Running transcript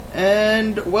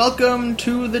And welcome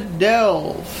to the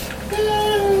Delve.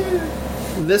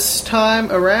 This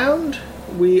time around,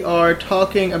 we are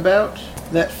talking about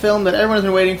that film that everyone's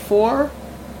been waiting for,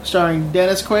 starring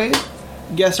Dennis Quaid,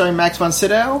 guest starring Max von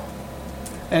Sydow,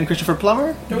 and Christopher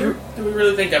Plummer. Do we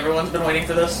really think everyone's been waiting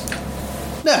for this?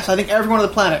 Yes, I think everyone on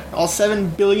the planet, all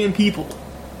 7 billion people,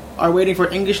 are waiting for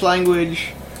an English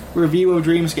language review of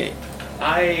Dreamscape.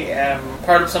 I am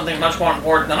part of something much more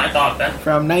important than I thought then.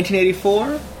 From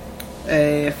 1984,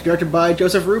 directed by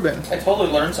Joseph Rubin. I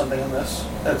totally learned something in this,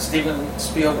 that Steven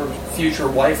Spielberg's future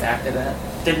wife acted in it.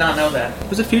 Did not know that.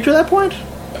 Was it future at that point?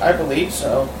 I believe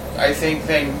so. I think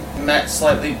they met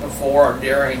slightly before or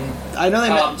during I know they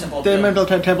met Temple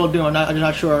of Doom. I'm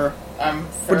not sure.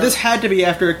 But this had to be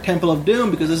after Temple of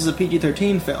Doom because this is a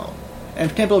PG-13 film.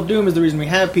 And Temple of Doom is the reason we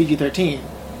have PG-13.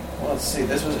 Well, let's see,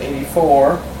 this was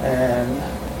 84,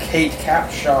 and Kate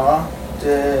Capshaw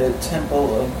did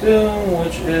Temple of Doom,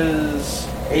 which is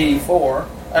 84.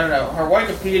 I don't know, her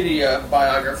Wikipedia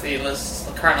biography lists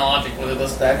chronologically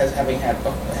lists that as having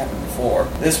happened before.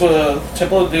 This was,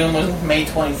 Temple of Doom was May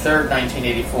 23rd,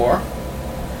 1984.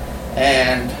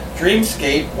 And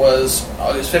Dreamscape was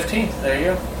August 15th. There you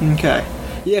go. Okay.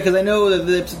 Yeah, because I know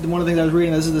that one of the things I was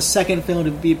reading, this is the second film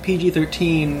to be a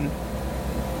PG-13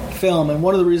 film, and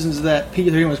one of the reasons that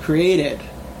PG-13 was created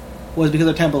was because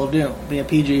of Temple of Doom being a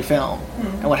PG film,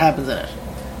 and what happens in it.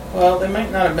 Well, they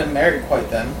might not have been married quite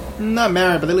then. Not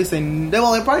married, but at least they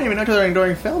probably didn't even know each other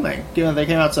during filming, given that they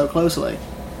came out so closely.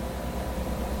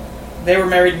 They were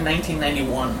married in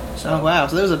 1991. So. Oh, wow.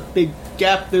 So there was a big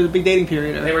gap, there was a big dating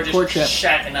period of They were just courtship.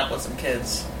 shacking up with some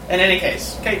kids. In any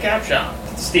case, Kate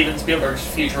Capshaw, Steven Spielberg's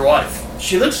future wife.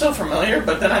 She looks so familiar,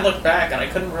 but then I look back and I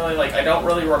couldn't really, I don't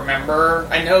really remember.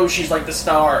 I know she's the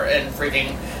star in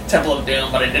freaking Temple of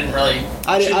Doom, but I didn't really...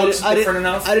 She looks different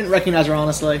enough. I didn't recognize her,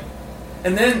 honestly.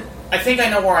 And then, I think I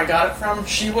know where I got it from.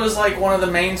 She was, one of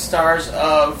the main stars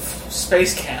of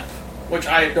Space Camp, which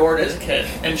I adored as a kid,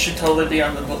 and should totally be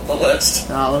on the list.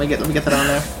 Oh, let me get that on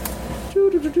there.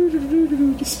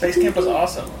 Space Camp was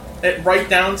awesome. Right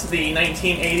down to the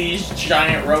 1980s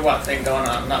giant robot thing going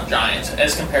on. Not giant,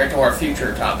 as compared to our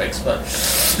future topics, but...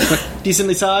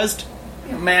 Decently sized?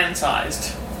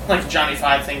 Man-sized. Like Johnny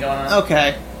Five thing going on.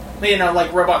 Okay.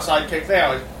 Robot sidekick, they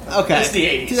always... Okay. It's the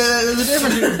 80s. There's a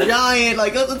difference between giant,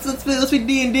 let's be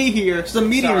D&D here. It's a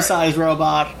medium-sized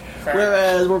robot. Fair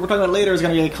Whereas what we're talking about later is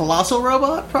going to be a colossal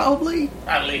robot, probably?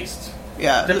 At least.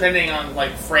 Yeah. Depending on,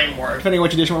 framework. Depending on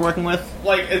which edition we're working with.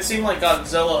 It seemed like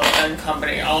Godzilla and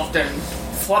company often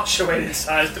fluctuated in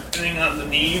size depending on the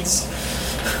needs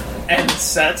and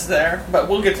sets there. But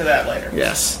we'll get to that later.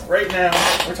 Yes. Right now,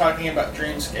 we're talking about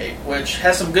Dreamscape, which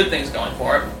has some good things going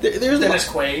for it. There's Dennis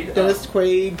Quaid. Dennis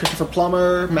Quaid, Christopher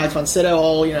Plummer, Max von Sydow,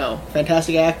 all,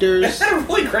 fantastic actors. It's a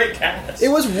really great cast. It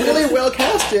was really well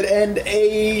casted and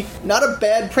not a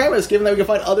bad premise, given that we can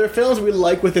find other films we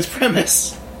like with this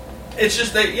premise. It's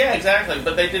just that, yeah, exactly,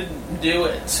 but they didn't do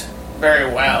it very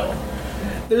well.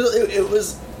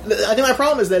 I think my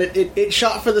problem is that it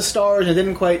shot for the stars and it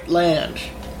didn't quite land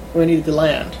where it needed to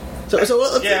land. So let's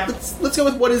go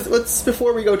with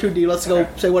before we go too deep, let's go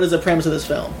say what is the premise of this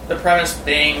film. The premise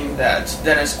being that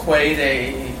Dennis Quaid,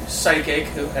 a psychic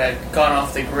who had gone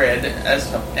off the grid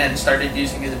and started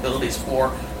using his abilities for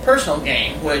personal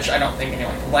gain, which I don't think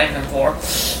anyone can blame him for.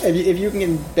 If you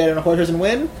can bet on a horse and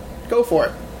win, go for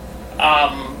it.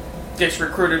 Gets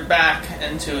recruited back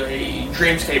into a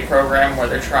Dreamscape program where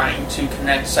they're trying to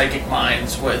connect psychic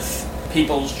minds with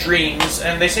people's dreams,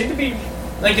 and they seem to be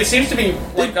it seems to be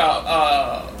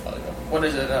a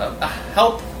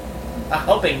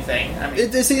helping thing. I mean,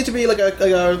 it seems to be like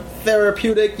a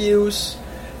therapeutic use,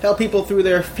 help people through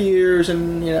their fears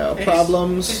and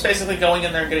problems. He's basically going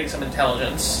in there and getting some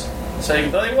intelligence. So you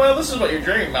can be like, well, this is what you're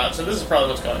dreaming about, so this is probably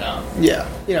what's going on. Yeah.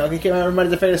 He came out and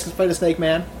reminded to fight a snake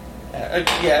man.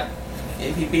 Yeah.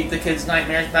 If he beat the kid's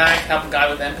nightmares back, help a guy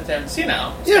with impotence,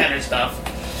 standard stuff.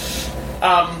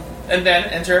 And then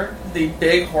enter the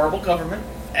big, horrible government,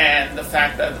 and the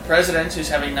fact that the president, who's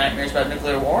having nightmares about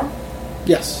nuclear war,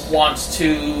 yes, wants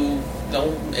to,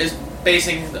 is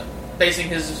basing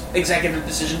his executive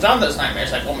decisions on those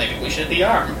nightmares. Well, maybe we should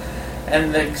de-arm.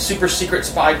 And the super secret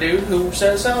spy dude who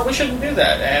says, oh, we shouldn't do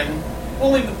that, and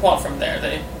we'll leave the plot from there.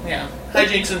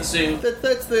 Hijinks ensue.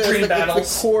 That's Dream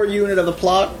battles. The core unit of the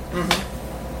plot.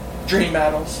 Mm-hmm. Dream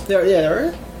battles.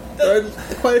 There are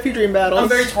quite a few dream battles. I'm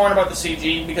very torn about the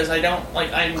CG because I don't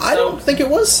think it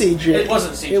was CG. It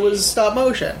wasn't CG. It was stop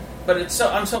motion. But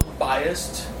I'm so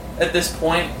biased at this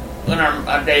point in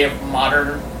our day of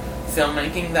modern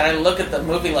filmmaking that I look at the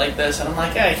movie like this and I'm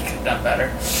like, yeah, you could have done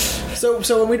better.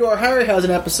 So when we do our Harryhausen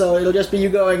episode, it'll just be you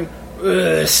going,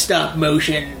 stop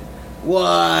motion.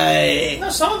 Why? No,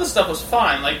 some of the stuff was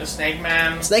fine, like the Snake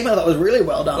Man. Snake Man I thought was really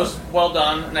well done. Was well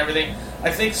done and everything.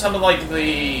 I think some of like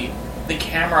the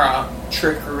camera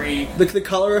trickery, the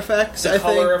color effects. the I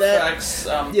color think that, effects.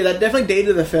 yeah, that definitely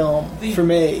dated the film for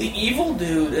me. The evil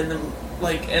dude in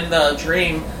the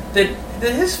dream, did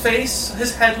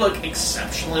his head look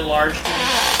exceptionally large to me?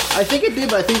 I think it did,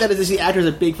 but I think that is the actor has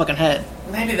a big fucking head.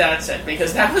 Maybe that's it,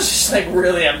 because that was just like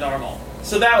really abnormal.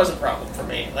 So that was a problem for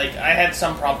me. Like I had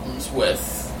some problems with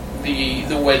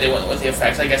the way they went with the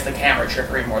effects. I guess the camera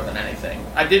trickery more than anything.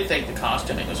 I did think the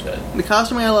costuming was good. The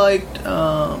costuming I liked.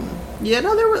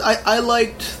 I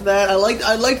liked that. I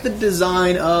liked the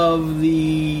design of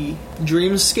the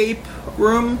dreamscape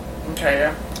room. Okay,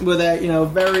 yeah. With that,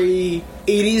 very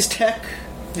 80s tech.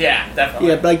 Yeah, definitely.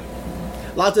 Yeah, like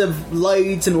lots of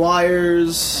lights and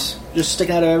wires just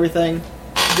sticking out of everything.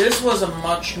 This was a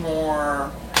much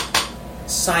more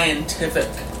scientific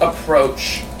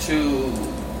approach to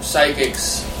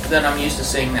psychics than I'm used to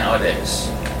seeing nowadays.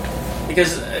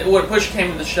 Because when push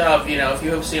came to the shove, if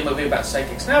you see a movie about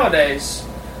psychics nowadays,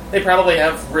 they probably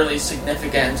have really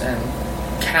significant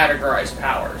and categorized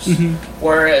powers. Mm-hmm.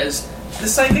 Whereas the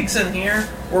psychics in here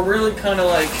were really kind of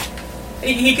like,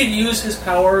 he could use his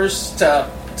powers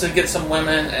to get some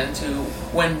women and to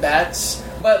win bets,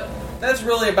 but that's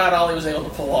really about all he was able to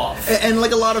pull off. And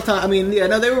like a lot of time, they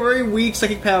were very weak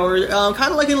psychic powers.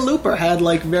 Kind of like in Looper, had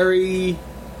like very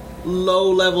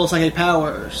low level psychic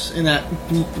powers. In that,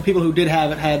 the people who did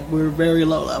have it were very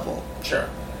low level. Sure.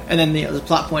 And then the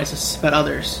plot points about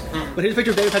others. Mm. But here's a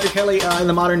picture of David Patrick Kelly in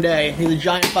the modern day. He's a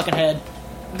giant fucking head.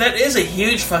 That is a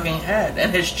huge fucking head,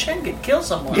 and his chin could kill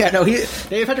someone. Yeah, no,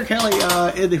 David Patrick Kelly,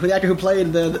 the actor who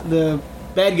played the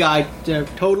bad guy,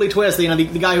 totally twist.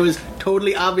 The guy who was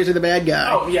totally obviously the bad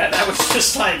guy. Oh yeah, that was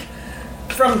just like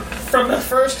from the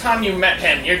first time you met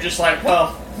him, you're just like,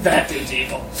 well, that dude's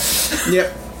evil.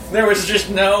 Yep. There was just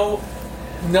no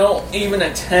even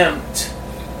attempt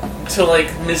to like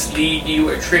mislead you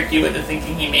or trick you into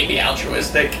thinking he may be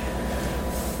altruistic.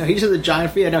 No, he just has a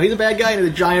giant feet. No, he's a bad guy and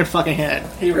with a giant fucking head.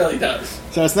 He really does.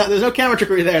 So there's no camera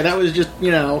trickery there. That was just,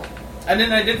 And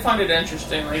then I did find it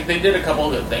interesting. Like they did a couple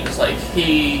of good things. Like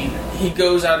he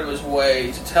goes out of his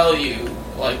way to tell you,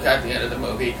 like at the end of the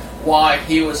movie, why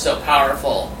he was so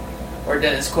powerful, where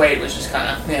Dennis Quaid was just kind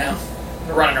of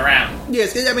running around.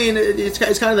 Yes,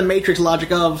 it's kind of the Matrix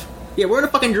logic of we're in a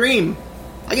fucking dream.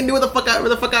 I can do what the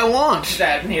fuck I want.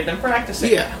 That and he had been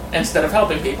practicing. Yeah. Instead of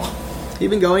helping people. He'd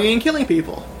been going in and killing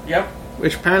people. Yep.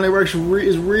 Which apparently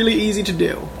is really easy to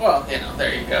do. Well,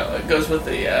 there you go. It goes with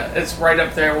the, it's right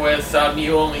up there with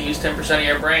you only use 10% of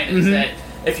your brain, is mm-hmm. that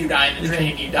if you die in the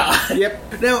dream, you die.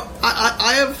 Yep. Now,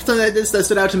 I have something that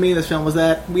stood out to me in this film was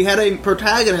that we had a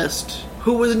protagonist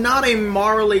who was not a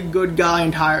morally good guy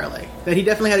entirely. That he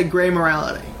definitely had a gray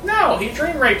morality. No, he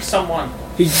dream raped someone.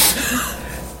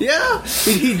 Yeah?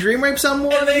 He dream raped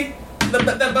someone? And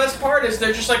the best part is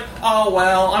they're just like, oh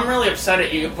well, I'm really upset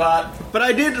at you, but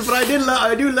I do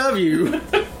love you.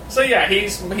 So yeah,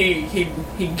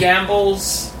 he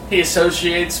gambles, he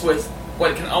associates with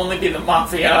what can only be the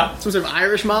mafia, some sort of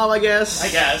Irish mob, I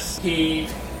guess. He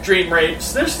dream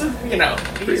rapes. There's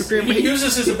he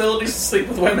uses his abilities to sleep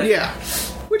with women. Yeah.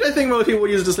 Which I think most people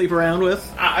would use to sleep around with.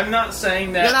 I'm not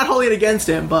saying that... They're not holding it against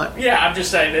him, but... Yeah, I'm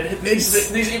just saying that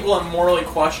these equal and morally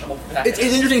questionable protagonists.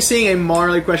 It's interesting seeing a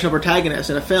morally questionable protagonist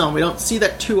in a film. We don't see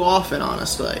that too often,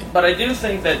 honestly. But I do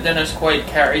think that Dennis Quaid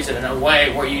carries it in a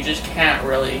way where you just can't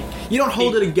really... You don't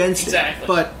hold it against exactly. him,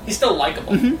 but... He's still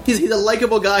likable. Mm-hmm. He's a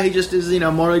likable guy, he just is,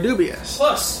 morally dubious.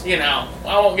 Plus, I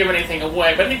won't give anything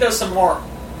away, but he does some more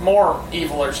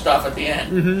eviler stuff at the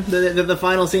end. Mm-hmm. The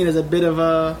final scene is a bit of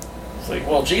a... It's like,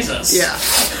 well, Jesus. Yeah.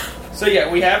 So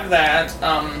yeah, we have that.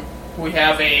 We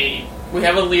have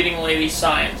a leading lady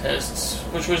scientist,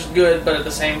 which was good, but at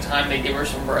the same time, they give her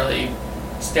some really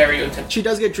stereotypical... She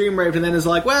does get dream raped and then is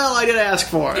like, well, I did ask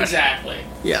for it. Exactly.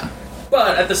 Yeah.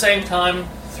 But at the same time,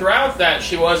 throughout that,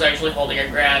 she was actually holding her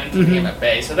ground and keeping him at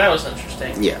bay, so that was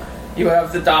interesting. Yeah. You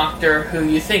have the doctor, who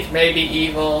you think may be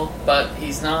evil, but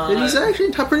he's not. And he's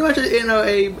actually pretty much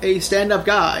a stand-up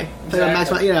guy.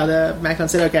 Exactly. The Max von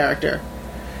Sydow character.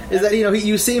 Is that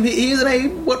you see him? He's in a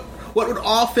what would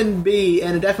often be,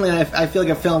 and definitely I feel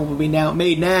like a film would be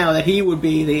made now that he would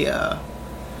be the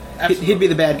he'd be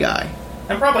the bad guy,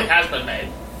 and probably has been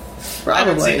made. Probably. I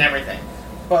haven't seen everything.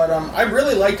 But I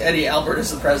really liked Eddie Albert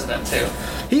as the president, too.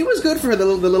 He was good for the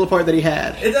little part that he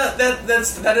had.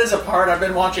 That is a part. I've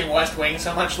been watching West Wing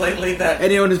so much lately that...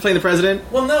 Anyone who's playing the president?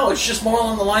 Well, no, it's just more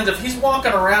along the lines of he's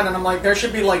walking around and I'm like, there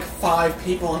should be like 5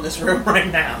 people in this room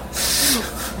right now.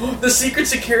 The Secret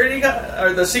Security guy,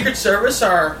 or the Secret Service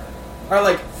are are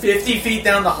like 50 feet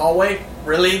down the hallway.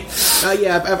 Really?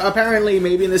 Apparently,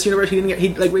 maybe in this universe,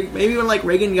 maybe when like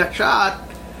Reagan got shot,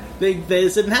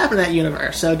 this didn't happen in that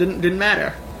universe, so it didn't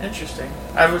matter. Interesting.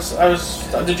 I was.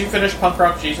 Did you finish Punk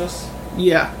Rock Jesus?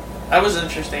 Yeah. That was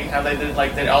interesting how they did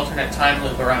like the alternate time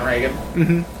loop around Reagan.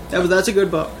 Mm-hmm. That's a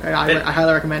good book. I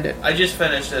highly recommend it. I just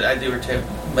finished it. I do or two,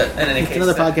 but in any case,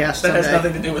 another podcast that has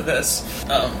nothing to do with this.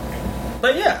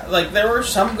 But yeah, like there were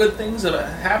some good things that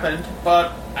happened,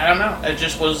 but I don't know. It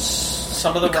just was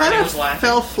some of the writing was lacking.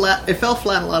 It fell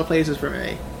flat in a lot of places for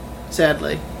me,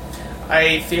 sadly.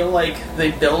 I feel like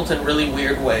they built in really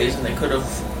weird ways, and they could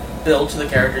have built to the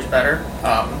characters better.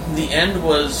 The end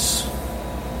was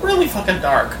really fucking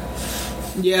dark.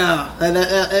 Yeah,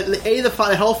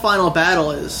 the whole final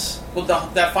battle is... Well,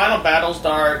 that final battle's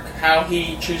dark. How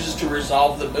he chooses to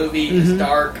resolve the movie is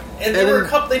dark. And there were a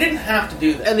couple... They didn't have to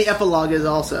do that. And the epilogue is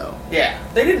also... Yeah,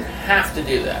 they didn't have to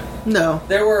do that. No.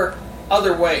 There were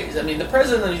other ways. I mean, the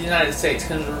President of the United States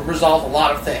can resolve a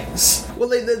lot of things. Well,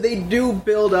 they do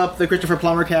build up the Christopher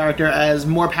Plummer character as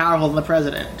more powerful than the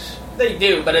President. They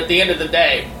do, but at the end of the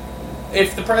day,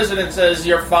 if the President says,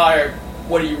 you're fired,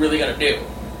 what are you really going to do?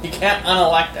 You can't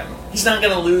unelect him. He's not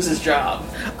going to lose his job.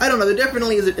 I don't know. There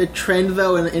definitely is a trend,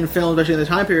 though, in film, especially in the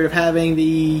time period, of having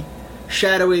the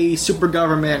shadowy super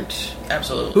government.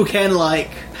 Absolutely. Who can,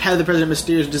 like, have the president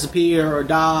mysteriously disappear or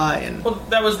die. And well,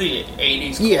 that was the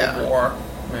 80s Cold War.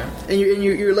 Yeah. And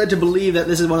you're led to believe that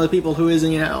this is one of the people who is,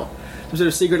 some sort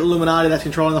of secret Illuminati that's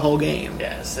controlling the whole game.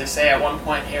 Yes, they say at one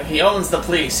point here, he owns the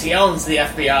police, he owns the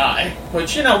FBI.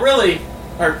 Which, really...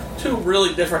 are two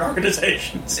really different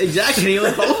organizations. Exactly, he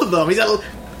owns both of them. He's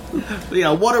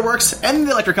got, Waterworks and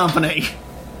the electric company.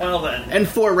 Well then. And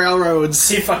 4 railroads.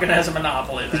 He fucking has a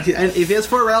monopoly then. And if he has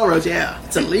 4 railroads, yeah.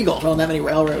 It's illegal to own that many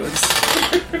railroads.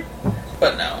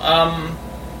 But no,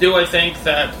 do I think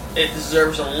that it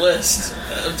deserves a list,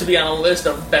 to be on a list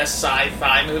of best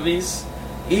sci-fi movies?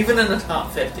 Even in the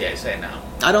top 50, I say no.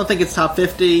 I don't think it's top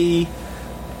 50.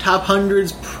 Top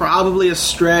 100's probably a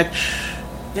stretch.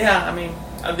 Yeah, I mean,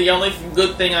 the only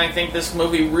good thing I think this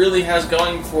movie really has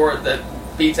going for it that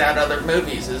beats out other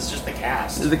movies is just the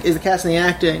cast. Is the cast and the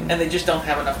acting. And they just don't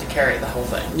have enough to carry the whole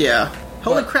thing. Yeah.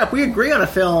 Holy crap, we agree on a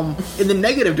film in the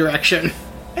negative direction.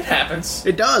 It happens.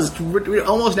 It does. It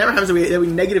almost never happens that we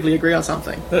negatively agree on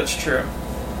something. That's true.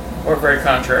 We're very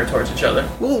contrary towards each other.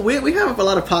 Well, we have a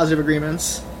lot of positive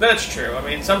agreements. That's true. I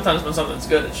mean, sometimes when something's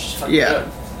good, it's just fucking good.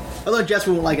 Although Jess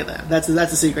won't like it then. That's the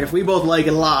secret. If we both like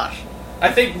it a lot...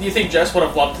 Do you think Jess would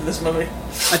have loved this movie?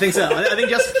 I think so. I think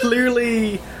Jess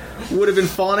clearly would have been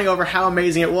fawning over how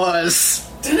amazing it was.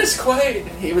 Dennis Quaid!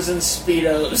 He was in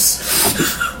Speedos.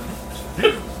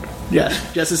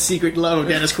 Yes, Jess's secret love of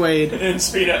Dennis Quaid. In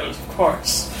Speedos, of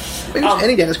course. Maybe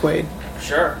any Dennis Quaid.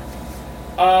 Sure.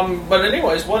 But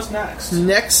anyways, what's next?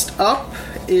 Next up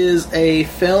is a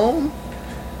film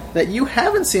that you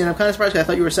haven't seen. I'm kind of surprised because I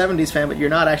thought you were a 70s fan, but you're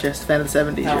not actually a fan of the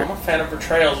 70s. No, I'm a fan of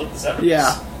portrayals of the 70s.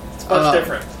 Yeah. It's much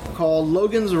different. Called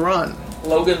Logan's Run.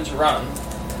 Logan's Run.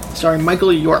 Starring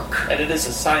Michael York. And it is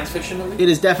a science fiction movie? It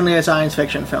is definitely a science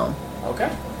fiction film.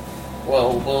 Okay.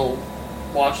 Well, we'll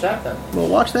watch that then. We'll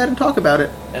watch that and talk about it.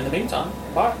 In the meantime,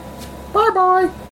 bye. Bye-bye.